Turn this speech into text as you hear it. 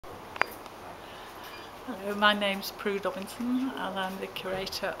Hello, my name's Prue Dobinson and I'm the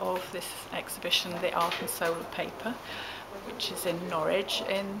curator of this exhibition, The Art and Soul of Paper, which is in Norwich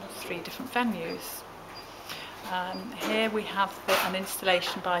in 3 different venues. Here we have an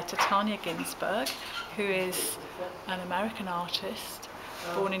installation by Tatiana Ginsberg, who is an American artist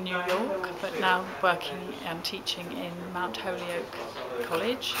born in New York but now working and teaching in Mount Holyoke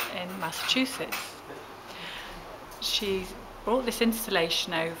College in Massachusetts. She brought this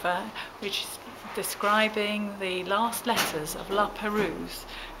installation over, which is describing the last letters of La Pérouse,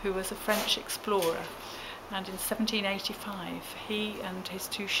 who was a French explorer, and in 1785 he and his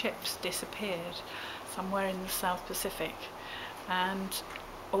 2 ships disappeared somewhere in the South Pacific, and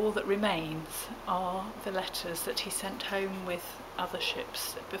all that remains are the letters that he sent home with other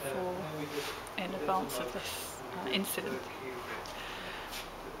ships before, in advance of this incident.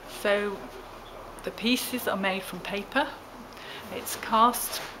 So the pieces are made from paper. It's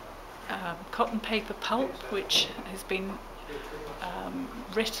cast cotton paper pulp, which has been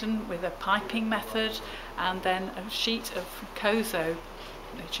written with a piping method, and then a sheet of kozo,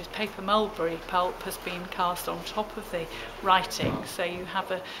 which is paper mulberry pulp, has been cast on top of the writing, so you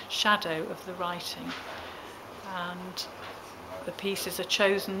have a shadow of the writing. And the pieces are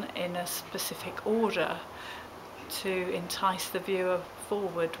chosen in a specific order to entice the viewer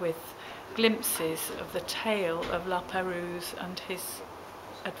forward with glimpses of the tale of La Pérouse and his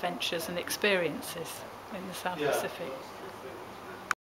adventures and experiences in the South Pacific.